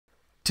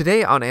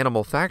Today on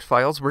Animal Fact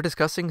Files, we're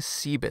discussing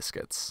sea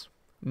biscuits.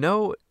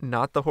 No,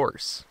 not the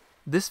horse.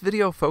 This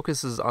video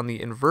focuses on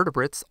the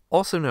invertebrates,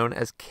 also known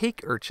as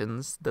cake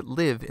urchins, that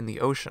live in the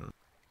ocean.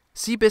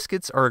 Sea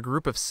biscuits are a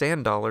group of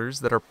sand dollars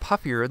that are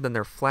puffier than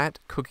their flat,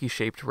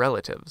 cookie-shaped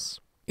relatives.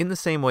 In the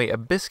same way a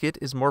biscuit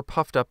is more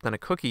puffed up than a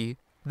cookie,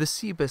 the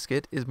sea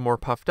biscuit is more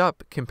puffed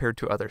up compared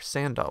to other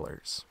sand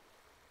dollars.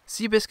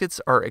 Sea biscuits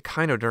are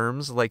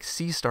echinoderms like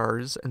sea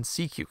stars and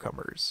sea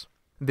cucumbers.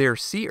 They're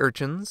sea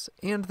urchins,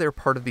 and they're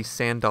part of the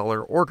sand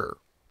dollar order,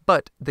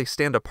 but they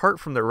stand apart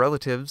from their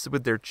relatives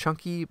with their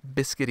chunky,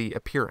 biscuity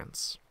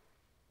appearance.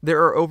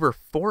 There are over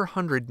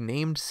 400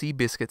 named sea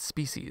biscuit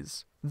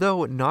species,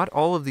 though not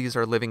all of these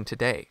are living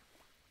today.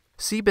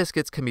 Sea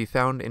biscuits can be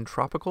found in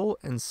tropical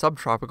and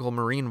subtropical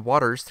marine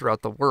waters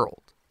throughout the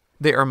world.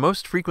 They are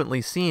most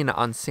frequently seen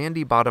on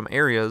sandy bottom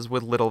areas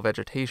with little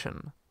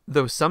vegetation,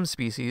 though some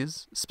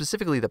species,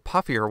 specifically the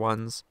puffier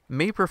ones,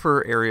 may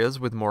prefer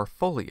areas with more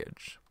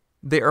foliage.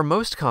 They are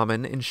most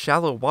common in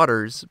shallow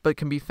waters, but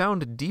can be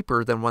found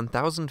deeper than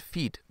 1,000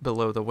 feet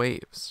below the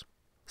waves.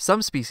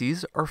 Some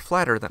species are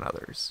flatter than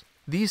others.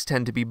 These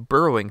tend to be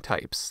burrowing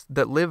types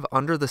that live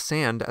under the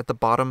sand at the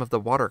bottom of the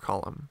water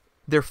column.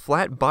 Their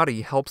flat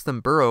body helps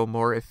them burrow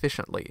more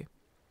efficiently.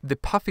 The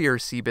puffier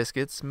sea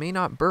biscuits may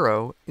not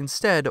burrow,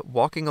 instead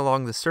walking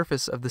along the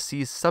surface of the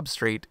sea's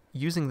substrate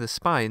using the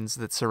spines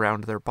that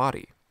surround their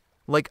body.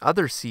 Like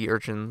other sea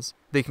urchins,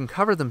 they can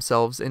cover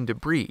themselves in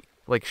debris,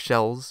 like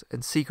shells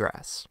and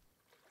seagrass.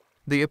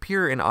 They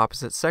appear in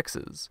opposite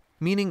sexes,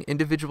 meaning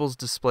individuals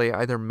display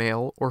either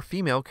male or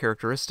female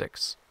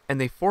characteristics,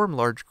 and they form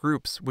large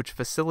groups which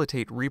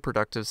facilitate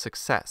reproductive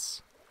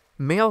success.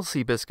 Male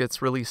sea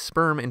biscuits release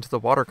sperm into the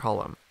water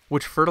column,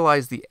 which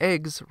fertilize the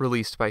eggs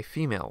released by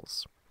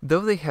females.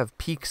 Though they have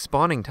peak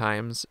spawning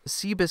times,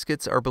 sea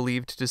biscuits are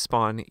believed to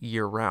spawn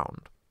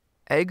year-round.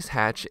 Eggs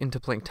hatch into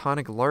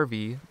planktonic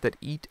larvae that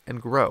eat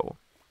and grow.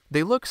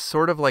 They look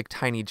sort of like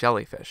tiny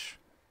jellyfish.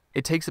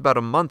 It takes about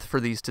a month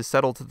for these to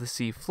settle to the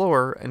sea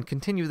floor and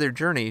continue their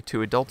journey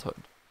to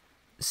adulthood.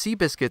 Sea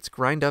biscuits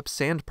grind up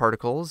sand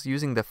particles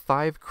using the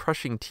 5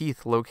 crushing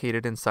teeth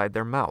located inside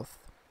their mouth.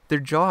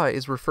 Their jaw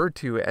is referred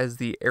to as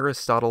the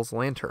Aristotle's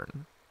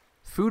lantern.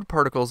 Food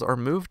particles are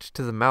moved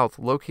to the mouth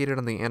located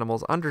on the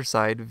animal's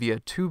underside via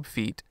tube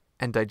feet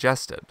and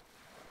digested.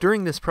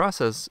 During this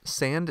process,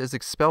 sand is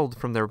expelled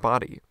from their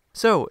body.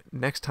 So,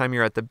 next time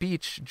you're at the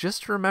beach,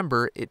 just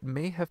remember it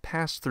may have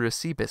passed through a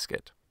sea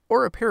biscuit,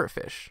 or a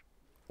parrotfish,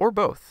 or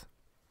both.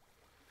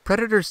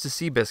 Predators to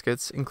sea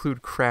biscuits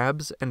include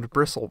crabs and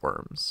bristle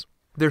worms.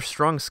 Their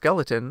strong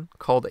skeleton,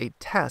 called a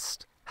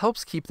test,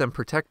 helps keep them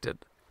protected.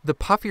 The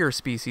puffier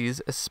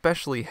species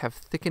especially have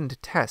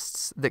thickened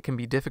tests that can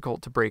be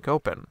difficult to break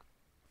open.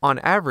 On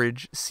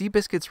average, sea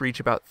biscuits reach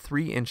about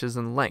 3 inches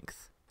in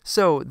length,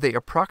 so they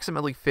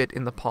approximately fit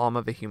in the palm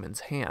of a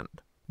human's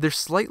hand. They're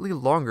slightly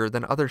longer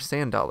than other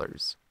sand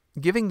dollars,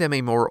 giving them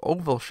a more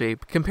oval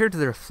shape compared to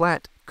their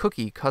flat,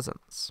 cookie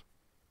cousins.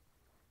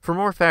 For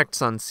more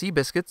facts on sea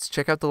biscuits,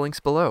 check out the links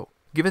below.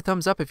 Give a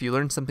thumbs up if you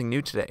learned something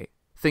new today.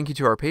 Thank you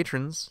to our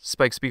patrons,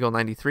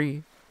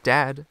 SpikeSpiegel93,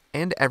 Dad,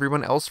 and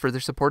everyone else for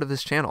their support of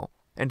this channel.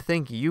 And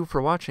thank you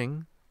for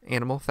watching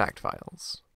Animal Fact Files.